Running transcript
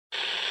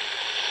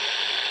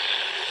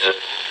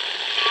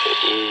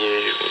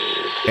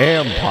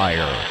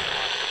Empire.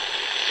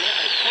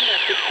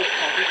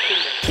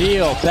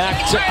 Heel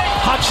back to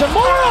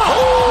Hachimura.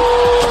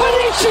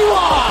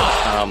 Konnichiwa.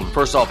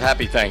 First off,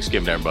 happy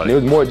Thanksgiving, everybody. It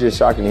was more just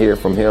shocking to hear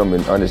from him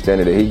and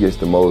understanding that he gets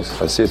the most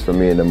assists from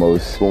me and the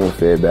most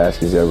spoon-fed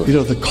baskets ever. You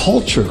know, the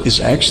culture is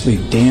actually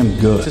damn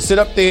good. To sit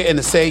up there and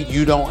to say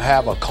you don't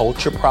have a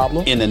culture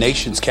problem in the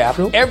nation's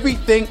capital,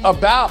 everything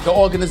about the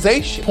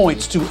organization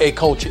points to a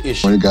culture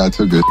issue. One guy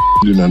took a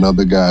in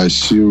another guy's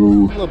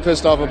shoe. I'm a little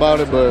pissed off about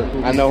it, but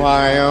I know how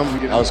I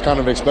am. I was kind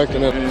of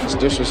expecting it. It's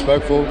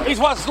disrespectful. It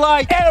was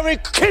like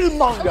Eric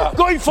Killmonger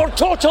going for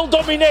total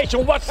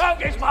domination. What's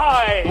up is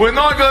mine. We're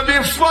not going to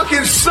be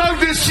fucking sunk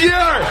this year.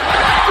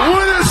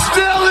 We're the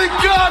Stanley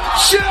Cup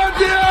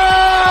champions!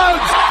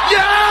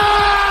 Yeah!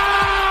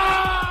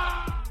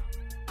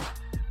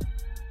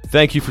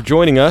 Thank you for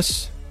joining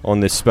us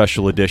on this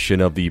special edition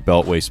of the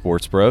Beltway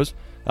Sports Bros.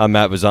 I'm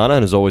Matt Vazana,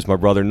 and as always, my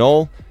brother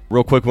Noel.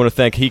 Real quick, I want to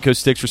thank Hiko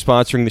Sticks for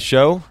sponsoring the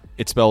show.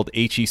 It's spelled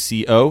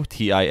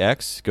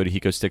Hecotix. Go to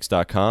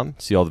hecosticks.com,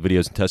 see all the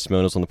videos and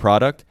testimonials on the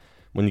product.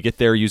 When you get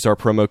there, use our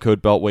promo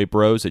code Beltway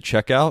Bros at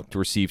checkout to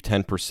receive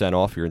 10%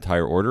 off your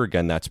entire order.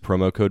 Again, that's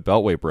promo code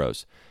Beltway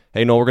Bros.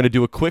 Hey, Noel, we're going to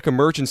do a quick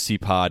emergency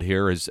pod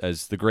here, as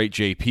the great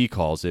JP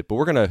calls it, but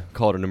we're going to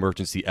call it an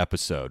emergency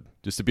episode,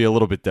 just to be a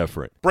little bit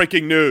different.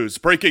 Breaking news.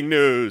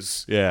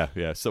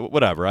 Yeah, so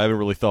whatever. I haven't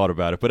really thought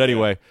about it. But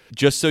anyway,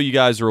 just so you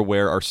guys are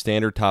aware, our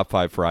standard Top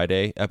 5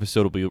 Friday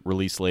episode will be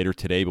released later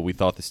today, but we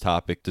thought this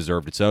topic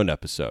deserved its own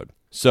episode.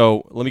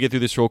 So let me get through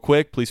this real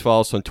quick. Please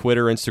follow us on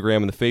Twitter, Instagram,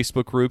 and the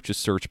Facebook group.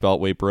 Just search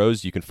Beltway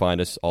Bros. You can find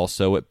us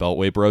also at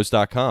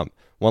beltwaybros.com.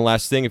 One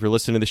last thing, if you're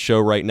listening to the show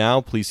right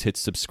now, please hit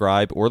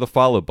subscribe or the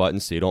follow button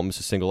so you don't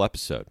miss a single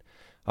episode.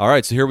 All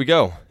right, so here we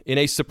go. In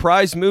a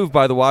surprise move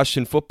by the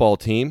Washington football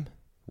team,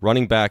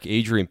 running back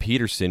Adrian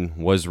Peterson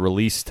was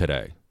released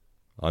today.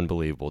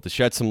 Unbelievable. To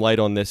shed some light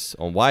on this,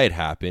 on why it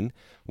happened,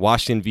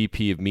 Washington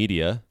VP of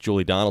Media,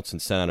 Julie Donaldson,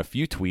 sent out a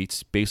few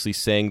tweets basically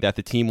saying that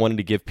the team wanted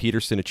to give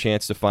Peterson a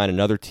chance to find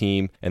another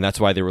team, and that's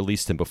why they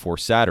released him before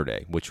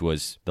Saturday, which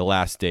was the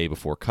last day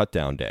before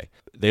cutdown day.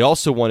 They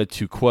also wanted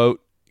to,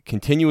 quote,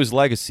 continue his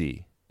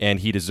legacy, and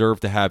he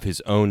deserved to have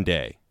his own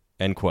day,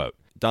 end quote.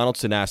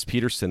 Donaldson asked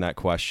Peterson that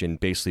question,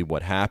 basically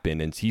what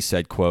happened, and he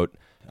said, quote,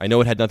 I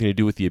know it had nothing to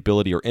do with the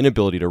ability or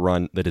inability to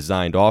run the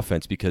designed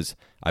offense because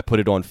I put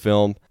it on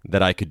film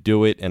that I could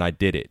do it, and I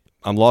did it.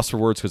 I'm lost for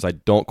words because I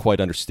don't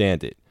quite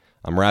understand it.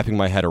 I'm wrapping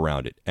my head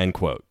around it, end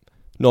quote.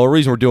 No, the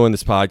reason we're doing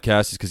this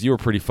podcast is because you were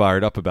pretty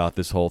fired up about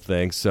this whole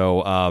thing,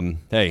 so,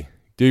 hey,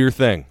 do your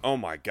thing. Oh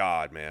my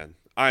God, man.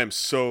 I am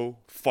so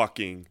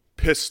fucking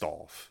pissed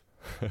off.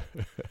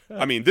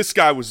 I mean, this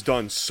guy was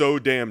done so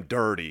damn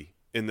dirty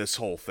in this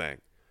whole thing.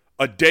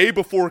 A day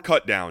before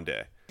cutdown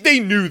day. They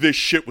knew this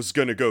shit was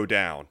going to go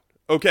down,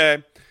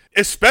 okay?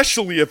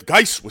 Especially if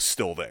Geis was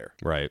still there.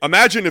 Right.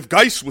 Imagine if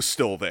Geis was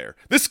still there.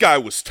 This guy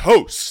was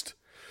toast.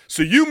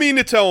 So you mean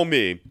to tell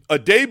me, a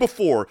day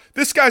before,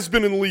 this guy's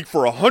been in the league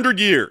for 100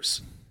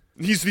 years.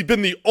 He's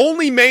been the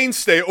only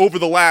mainstay over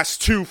the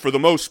last two for the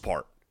most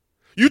part.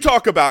 You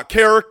talk about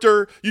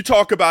character. You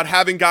talk about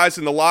having guys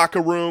in the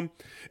locker room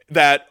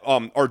that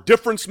are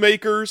difference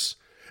makers,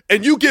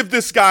 and you give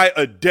this guy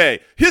a day,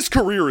 his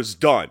career is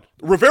done.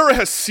 Rivera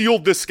has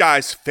sealed this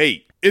guy's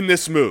fate in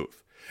this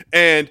move.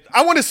 And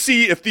I want to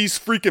see if these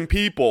freaking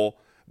people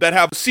that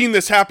have seen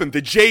this happen,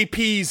 the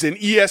JPs and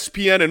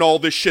ESPN and all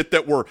this shit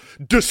that were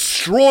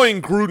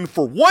destroying Gruden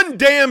for one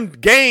damn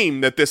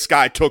game that this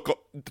guy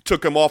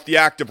took him off the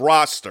active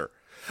roster.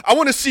 I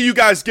want to see you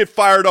guys get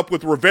fired up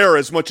with Rivera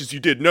as much as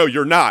you did. No,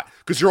 you're not,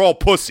 because you're all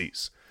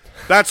pussies.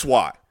 That's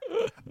why.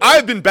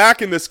 I've been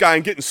backing this guy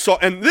and getting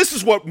soft, and this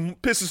is what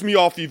pisses me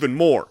off even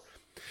more,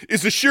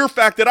 is the sheer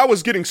fact that I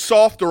was getting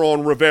softer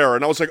on Rivera,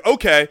 and I was like,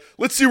 okay,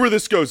 let's see where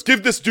this goes.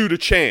 Give this dude a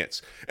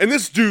chance. And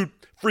this dude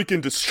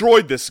freaking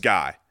destroyed this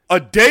guy. A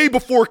day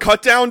before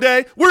cutdown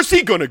day? Where's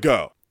he gonna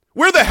go?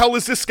 Where the hell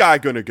is this guy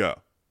gonna go?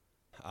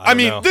 I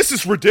mean, this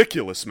is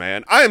ridiculous,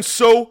 man. I am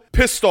so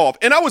pissed off,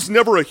 and I was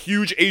never a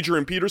huge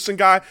Adrian Peterson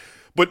guy,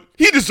 but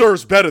he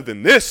deserves better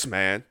than this,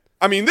 man.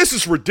 I mean, this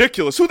is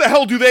ridiculous. Who the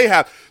hell do they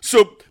have?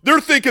 So they're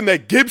thinking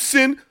that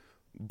Gibson,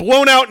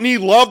 blown out knee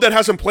Love that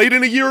hasn't played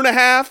in a year and a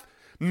half,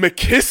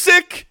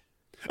 McKissick?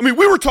 I mean,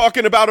 we were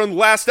talking about on the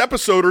last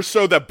episode or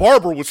so that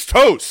Barber was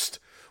toast.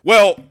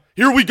 Well,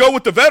 here we go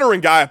with the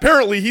veteran guy.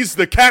 Apparently he's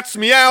the cat's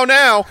meow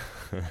now.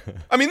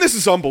 I mean, this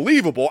is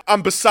unbelievable.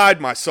 I'm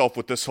beside myself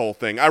with this whole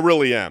thing. I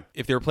really am.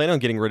 If they were planning on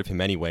getting rid of him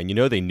anyway, and you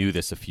know they knew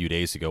this a few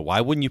days ago, why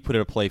wouldn't you put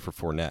in a play for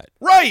Fournette?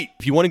 Right.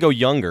 If you want to go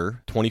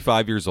younger,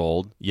 25 years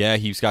old, yeah,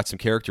 he's got some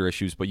character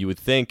issues, but you would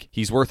think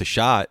he's worth a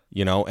shot,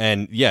 you know?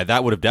 And yeah,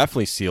 that would have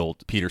definitely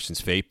sealed Peterson's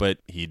fate, but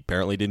he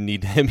apparently didn't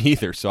need him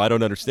either, so I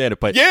don't understand it.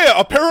 But yeah,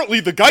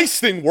 apparently the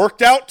Geis thing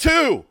worked out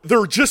too.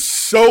 They're just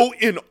so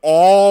in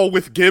awe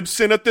with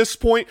Gibson at this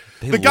point.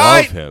 They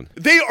love him.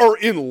 They are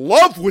in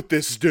love with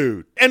this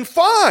dude. And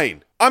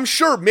fine. I'm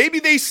sure maybe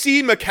they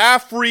see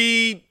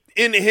McCaffrey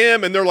in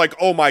him, and they're like,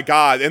 oh my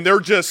God, and they're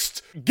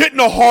just getting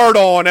a hard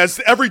on as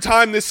every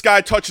time this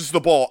guy touches the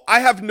ball. I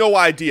have no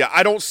idea.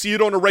 I don't see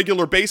it on a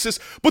regular basis,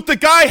 but the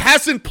guy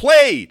hasn't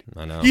played.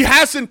 I know. He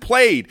hasn't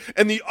played.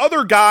 And the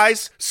other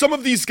guys, some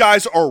of these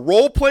guys are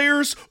role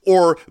players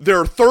or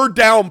they're third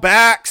down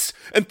backs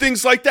and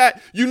things like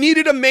that. You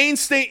needed a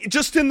mainstay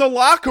just in the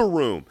locker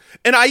room.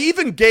 And I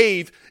even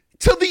gave,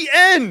 till the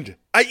end,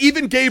 I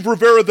even gave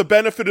Rivera the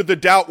benefit of the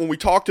doubt when we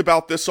talked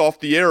about this off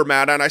the air,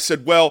 Matt, and I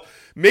said, well,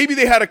 maybe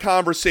they had a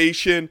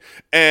conversation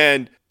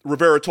and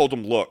Rivera told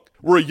him, look,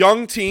 we're a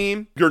young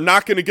team. You're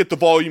not going to get the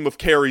volume of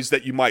carries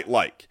that you might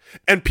like.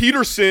 And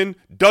Peterson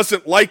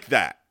doesn't like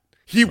that.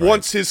 He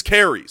wants his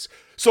carries.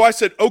 So I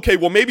said, okay,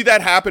 well, maybe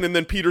that happened. And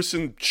then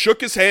Peterson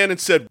shook his hand and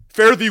said,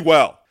 fare thee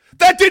well.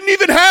 That didn't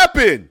even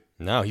happen.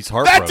 No, he's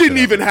heartbroken. That didn't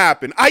even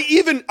happen.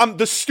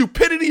 The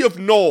stupidity of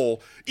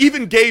Noel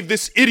even gave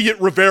this idiot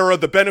Rivera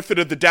the benefit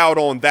of the doubt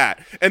on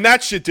that. And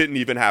that shit didn't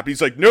even happen.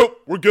 He's like,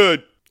 nope, we're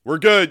good. We're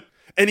good.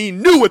 And he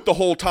knew it the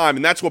whole time,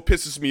 and that's what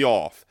pisses me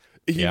off.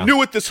 He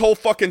knew it this whole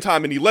fucking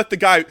time, and he let the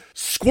guy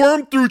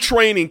squirm through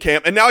training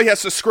camp, and now he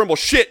has to scramble.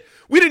 Shit,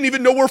 we didn't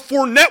even know where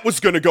Fournette was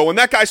going to go, and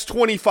that guy's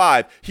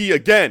 25. He,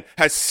 again,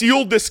 has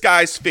sealed this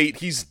guy's fate.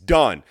 He's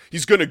done.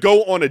 He's going to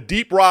go on a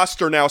deep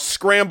roster now,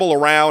 scramble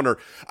around, or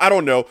I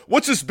don't know.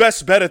 What's his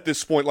best bet at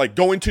this point? Like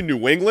going to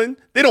New England?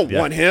 They don't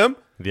want him.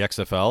 The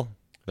XFL?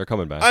 They're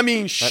coming back. I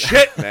mean,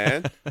 shit,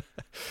 man.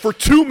 For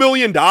 $2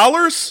 million?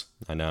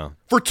 I know.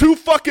 For $2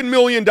 fucking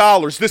million,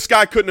 this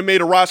guy couldn't have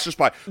made a roster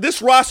spot.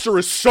 This roster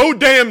is so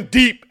damn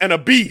deep and a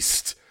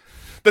beast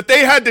that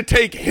they had to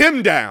take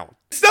him down.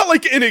 It's not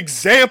like an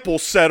example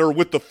setter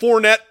with the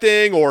Fournette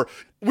thing, or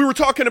we were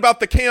talking about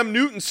the Cam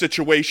Newton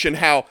situation,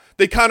 how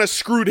they kind of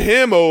screwed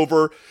him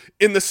over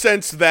in the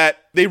sense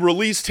that they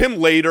released him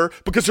later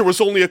because there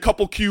was only a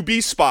couple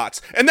QB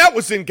spots. And that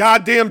was in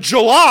goddamn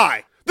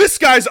July. This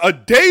guy's a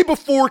day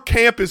before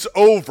camp is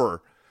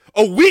over,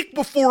 a week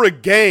before a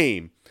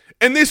game,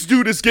 and this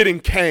dude is getting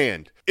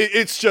canned.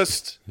 It's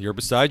just... You're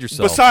beside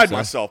yourself. Beside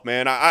myself,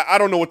 man. I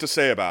don't know what to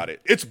say about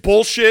it. It's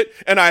bullshit,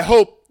 and I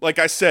hope, like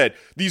I said,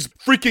 these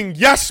freaking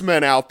yes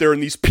men out there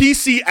and these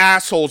PC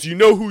assholes, you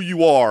know who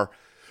you are,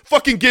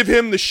 fucking give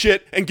him the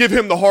shit and give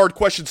him the hard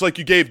questions like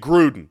you gave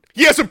Gruden.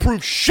 He hasn't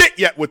proved shit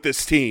yet with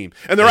this team,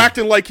 and they're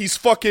acting like he's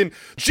fucking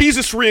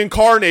Jesus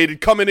reincarnated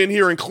coming in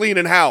here and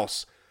cleaning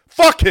house.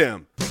 Fuck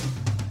him.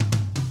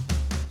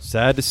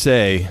 Sad to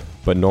say,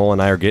 but Noel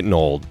and I are getting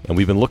old, and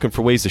we've been looking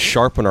for ways to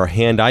sharpen our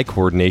hand-eye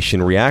coordination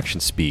and reaction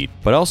speed,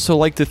 but I also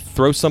like to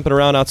throw something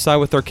around outside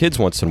with our kids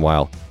once in a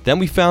while. Then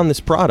we found this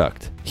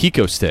product,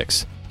 Hiko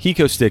Sticks.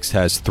 Hiko Sticks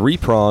has 3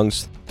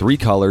 prongs, 3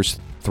 colors,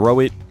 throw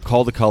it,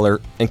 call the color,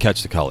 and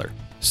catch the color.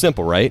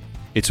 Simple, right?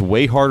 It's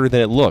way harder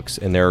than it looks,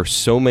 and there are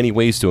so many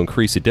ways to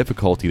increase the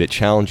difficulty that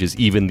challenges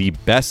even the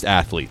best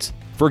athletes.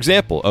 For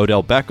example,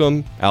 Odell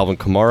Beckham, Alvin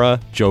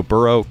Kamara, Joe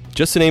Burrow,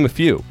 just to name a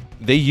few.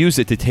 They use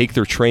it to take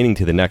their training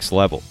to the next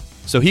level.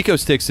 So Hiko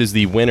Sticks is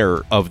the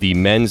winner of the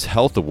Men's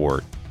Health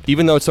Award.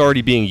 Even though it's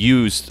already being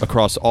used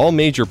across all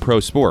major pro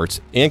sports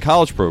and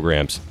college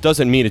programs,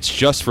 doesn't mean it's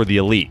just for the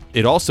elite.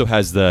 It also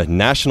has the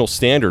national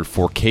standard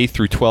for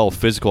K-12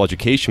 physical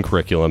education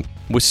curriculum.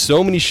 With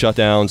so many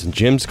shutdowns and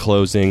gyms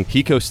closing,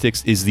 Hiko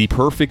Sticks is the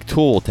perfect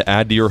tool to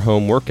add to your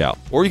home workout.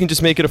 Or you can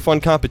just make it a fun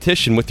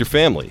competition with your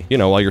family,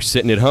 while you're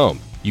sitting at home.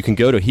 You can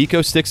go to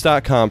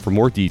HikoSticks.com for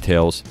more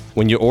details.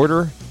 When you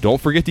order, don't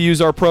forget to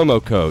use our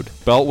promo code,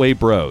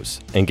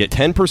 BeltwayBros, and get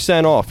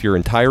 10% off your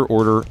entire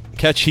order.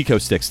 Catch Hiko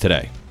Sticks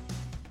today.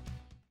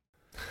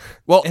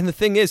 Well, and the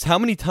thing is, how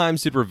many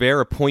times did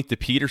Rivera point to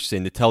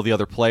Peterson to tell the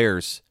other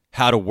players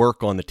how to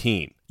work on the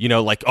team?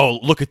 Like, oh,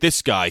 look at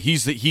this guy.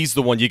 He's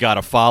the one you got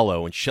to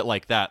follow and shit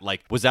like that.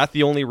 Like, was that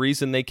the only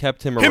reason they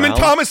kept him around? Him and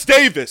Thomas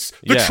Davis,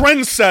 the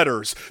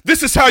trendsetters.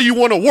 This is how you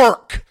want to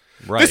work.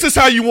 Right. This is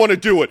how you want to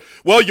do it.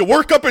 Well, you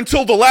work up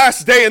until the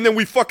last day, and then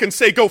we fucking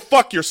say, go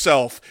fuck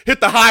yourself.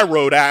 Hit the high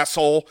road,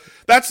 asshole.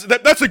 That's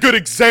a good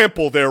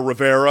example there,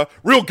 Rivera.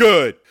 Real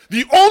good.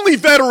 The only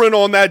veteran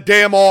on that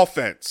damn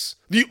offense.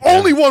 The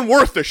only one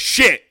worth a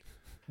shit.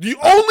 The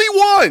only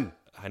one.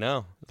 I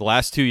know. The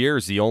last 2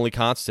 years, the only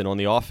constant on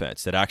the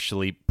offense that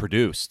actually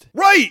produced.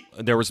 Right.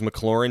 There was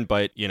McLaurin,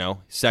 but,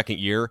 second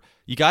year.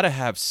 You got to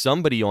have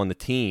somebody on the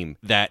team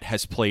that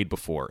has played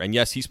before. And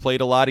yes, he's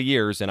played a lot of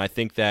years, and I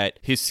think that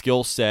his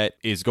skill set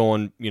is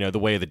going, the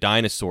way of the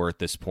dinosaur at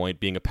this point,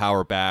 being a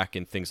power back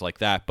and things like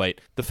that. But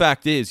the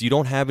fact is, you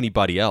don't have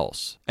anybody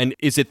else. And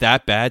is it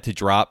that bad to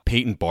drop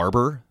Peyton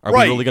Barber? Are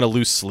we really going to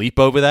lose sleep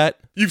over that?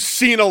 You've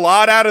seen a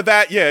lot out of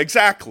that? Yeah,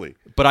 exactly.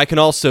 But I can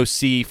also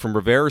see, from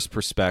Rivera's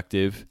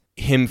perspective,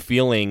 him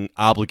feeling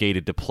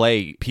obligated to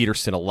play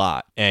Peterson a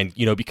lot. And,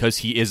 because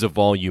he is a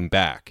volume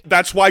back.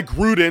 That's why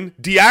Gruden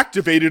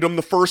deactivated him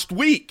the first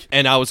week.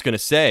 And I was going to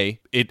say,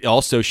 it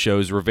also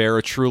shows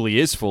Rivera truly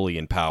is fully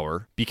in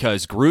power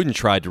because Gruden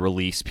tried to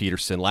release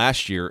Peterson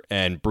last year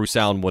and Bruce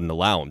Allen wouldn't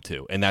allow him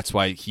to. And that's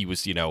why he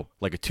was,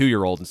 like a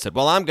 2-year-old and said,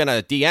 well, I'm going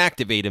to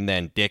deactivate him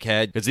then,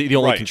 dickhead, because the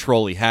only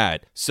control he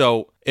had.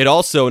 So it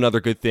also, another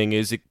good thing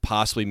is it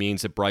possibly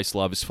means that Bryce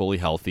Love is fully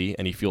healthy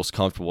and he feels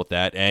comfortable with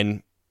that.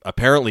 And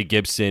apparently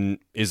Gibson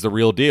is the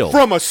real deal.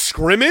 From a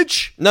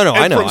scrimmage? No,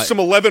 I know. From some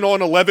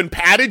 11-on-11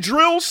 padded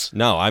drills?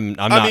 No, I'm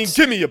not. I mean,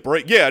 give me a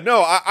break. Yeah,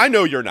 no, I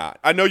know you're not.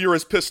 I know you're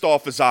as pissed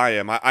off as I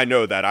am. I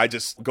know that. I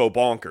just go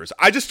bonkers.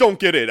 I just don't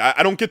get it.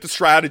 I don't get the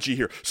strategy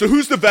here. So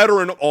who's the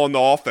veteran on the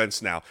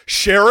offense now?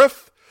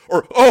 Sheriff?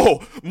 Or,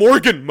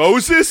 Morgan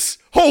Moses?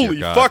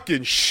 Holy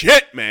fucking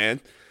shit,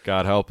 man.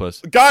 God help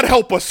us. God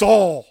help us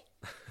all.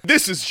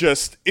 This is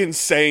just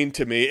insane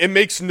to me. It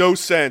makes no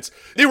sense.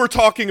 They were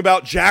talking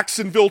about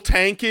Jacksonville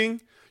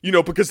tanking,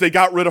 because they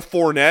got rid of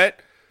Fournette.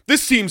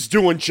 This team's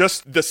doing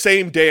just the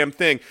same damn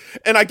thing.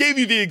 And I gave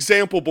you the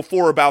example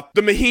before about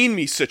the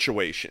Mahinmi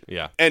situation.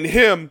 Yeah. And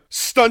him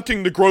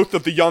stunting the growth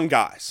of the young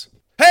guys.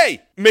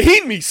 Hey,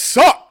 Mahinmi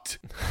sucked.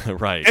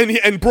 Right.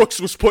 And Brooks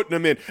was putting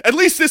him in. At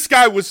least this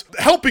guy was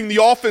helping the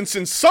offense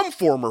in some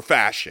form or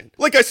fashion.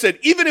 Like I said,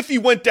 even if he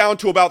went down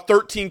to about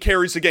 13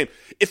 carries a game,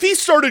 if he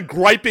started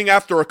griping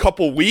after a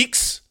couple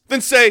weeks,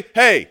 then say,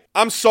 hey,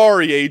 I'm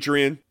sorry,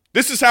 Adrian.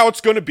 This is how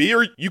it's going to be,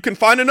 or you can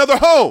find another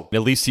home.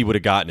 At least he would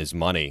have gotten his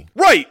money.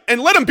 Right, and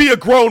let him be a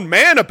grown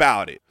man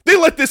about it. They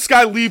let this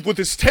guy leave with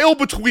his tail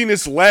between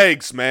his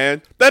legs,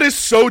 man. That is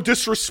so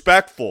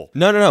disrespectful.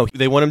 No.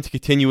 They want him to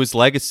continue his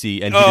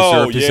legacy, and he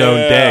deserved his own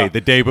day,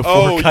 the day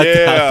before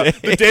cutdown day.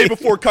 The day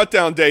before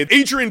cutdown day.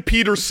 Adrian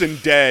Peterson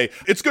Day.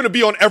 It's going to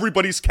be on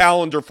everybody's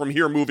calendar from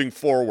here moving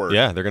forward.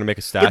 Yeah, they're going to make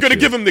a statue. They're going to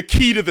give him the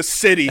key to the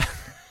city.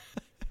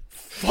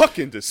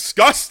 Fucking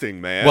disgusting,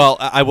 man. Well,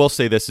 I will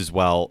say this as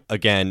well.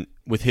 Again,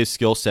 with his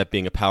skill set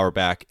being a power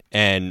back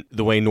and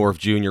the way Norv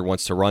Jr.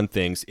 wants to run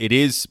things, it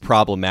is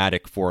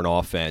problematic for an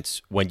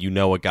offense when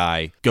a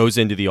guy goes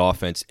into the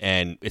offense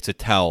and it's a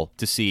tell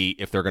to see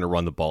if they're going to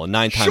run the ball. And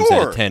 9 times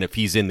out of 10, if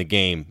he's in the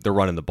game, they're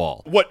running the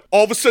ball. What,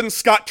 all of a sudden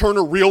Scott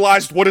Turner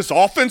realized what his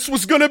offense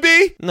was going to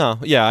be? No,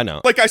 yeah, I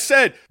know. Like I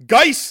said,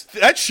 Geis,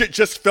 that shit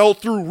just fell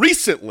through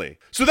recently.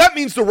 So that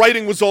means the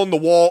writing was on the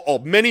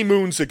wall many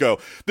moons ago.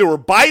 They were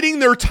biding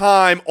their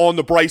time on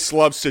the Bryce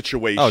Love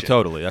situation. Oh,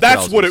 totally.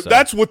 That's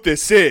what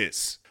this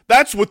is.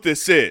 That's what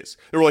this is.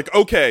 They were like,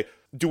 okay,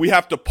 do we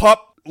have to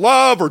pup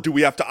Love or do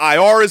we have to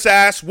IR his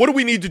ass? What do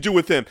we need to do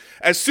with him?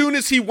 As soon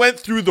as he went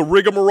through the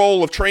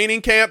rigmarole of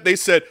training camp, they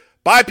said,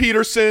 bye,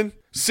 Peterson.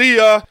 See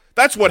ya.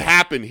 That's what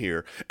happened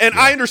here. And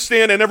I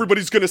understand, and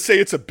everybody's going to say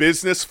it's a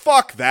business.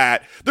 Fuck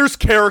that. There's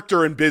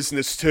character in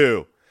business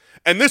too.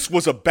 And this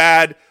was a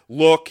bad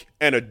look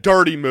and a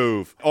dirty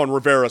move on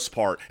Rivera's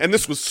part. And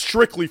this was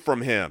strictly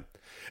from him.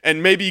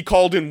 And maybe he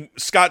called in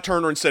Scott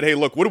Turner and said, hey,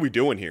 look, what are we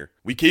doing here?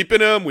 We keeping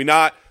him? We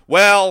not?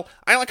 Well,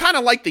 I kind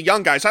of like the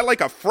young guys. I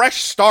like a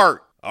fresh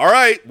start. All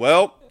right,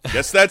 well,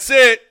 guess that's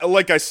it.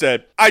 Like I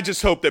said, I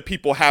just hope that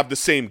people have the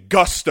same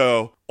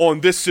gusto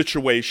on this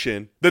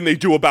situation than they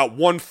do about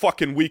one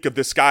fucking week of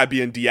this guy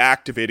being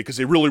deactivated because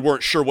they really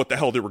weren't sure what the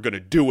hell they were going to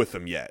do with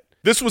him yet.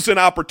 This was an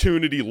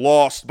opportunity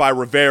lost by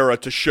Rivera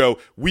to show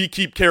we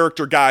keep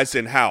character guys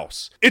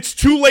in-house. It's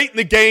too late in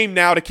the game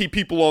now to keep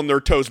people on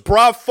their toes.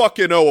 Brav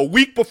fucking a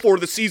week before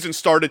the season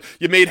started,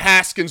 you made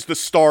Haskins the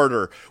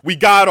starter. We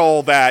got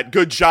all that.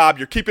 Good job.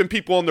 You're keeping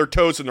people on their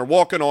toes and they're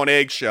walking on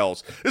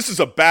eggshells. This is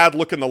a bad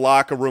look in the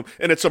locker room,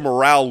 and it's a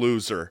morale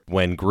loser.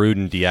 When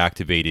Gruden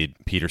deactivated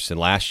Peterson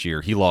last year,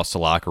 he lost the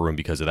locker room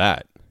because of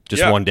that.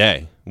 Just one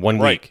day, 1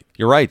 week.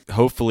 You're right.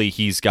 Hopefully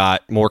he's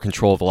got more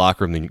control of the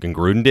locker room than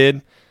Gruden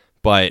did.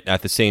 But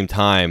at the same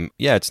time,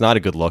 yeah, it's not a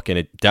good look, and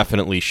it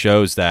definitely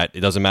shows that it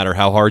doesn't matter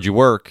how hard you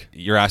work,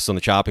 you're asked on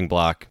the chopping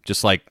block,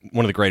 just like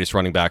one of the greatest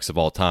running backs of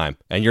all time,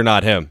 and you're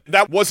not him.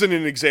 That wasn't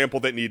an example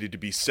that needed to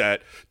be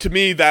set. To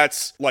me,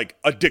 that's like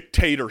a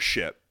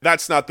dictatorship.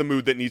 That's not the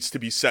mood that needs to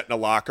be set in a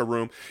locker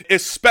room,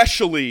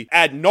 especially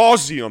ad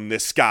nauseum,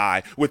 this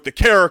guy with the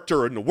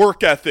character and the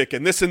work ethic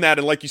and this and that,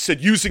 and like you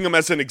said, using him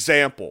as an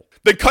example.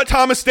 Then cut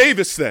Thomas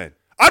Davis then.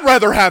 I'd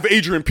rather have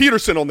Adrian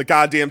Peterson on the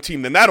goddamn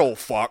team than that old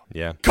fuck.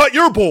 Yeah. Cut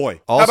your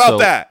boy. Also, how about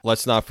that?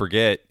 Let's not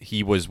forget,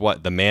 he was,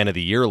 the man of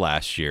the year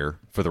last year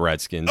for the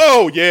Redskins.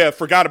 Oh, yeah,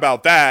 forgot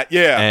about that,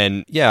 yeah.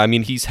 And, yeah, I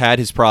mean, he's had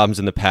his problems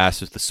in the past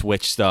with the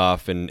switch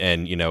stuff and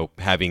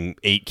having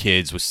 8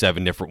 kids with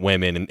 7 different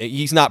women, and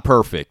he's not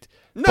perfect.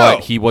 No.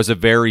 But he was a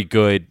very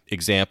good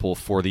example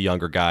for the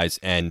younger guys,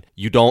 and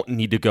you don't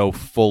need to go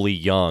fully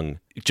young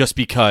just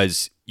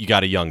because you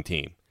got a young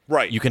team.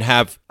 Right. You can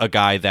have a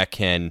guy that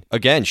can,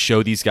 again,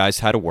 show these guys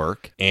how to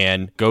work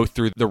and go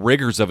through the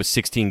rigors of a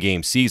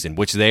 16-game season,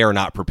 which they are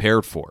not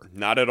prepared for.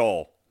 Not at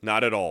all.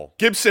 Not at all.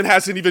 Gibson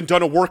hasn't even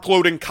done a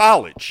workload in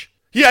college.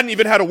 He hadn't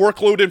even had a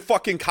workload in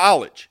fucking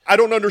college. I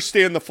don't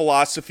understand the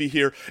philosophy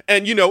here.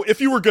 And,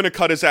 if you were going to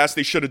cut his ass,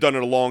 they should have done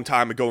it a long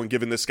time ago and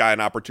given this guy an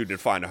opportunity to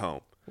find a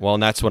home. Well,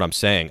 and that's what I'm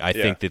saying. I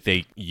think that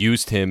they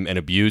used him and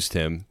abused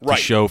him to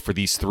show for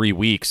these 3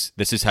 weeks,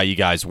 this is how you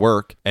guys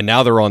work. And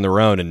now they're on their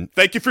own. And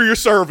thank you for your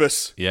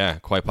service. Yeah,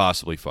 quite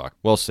possibly. Fuck.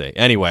 We'll see.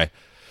 Anyway.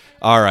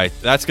 All right,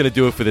 that's going to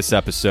do it for this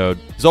episode.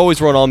 As always,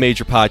 we're on all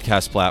major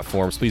podcast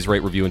platforms. Please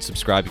rate, review, and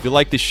subscribe. If you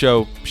like this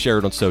show, share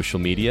it on social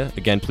media.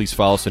 Again, please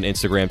follow us on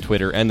Instagram,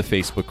 Twitter, and the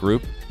Facebook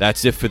group.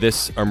 That's it for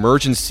this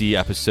emergency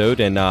episode,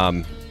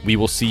 and we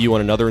will see you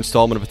on another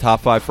installment of a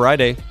Top 5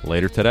 Friday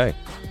later today.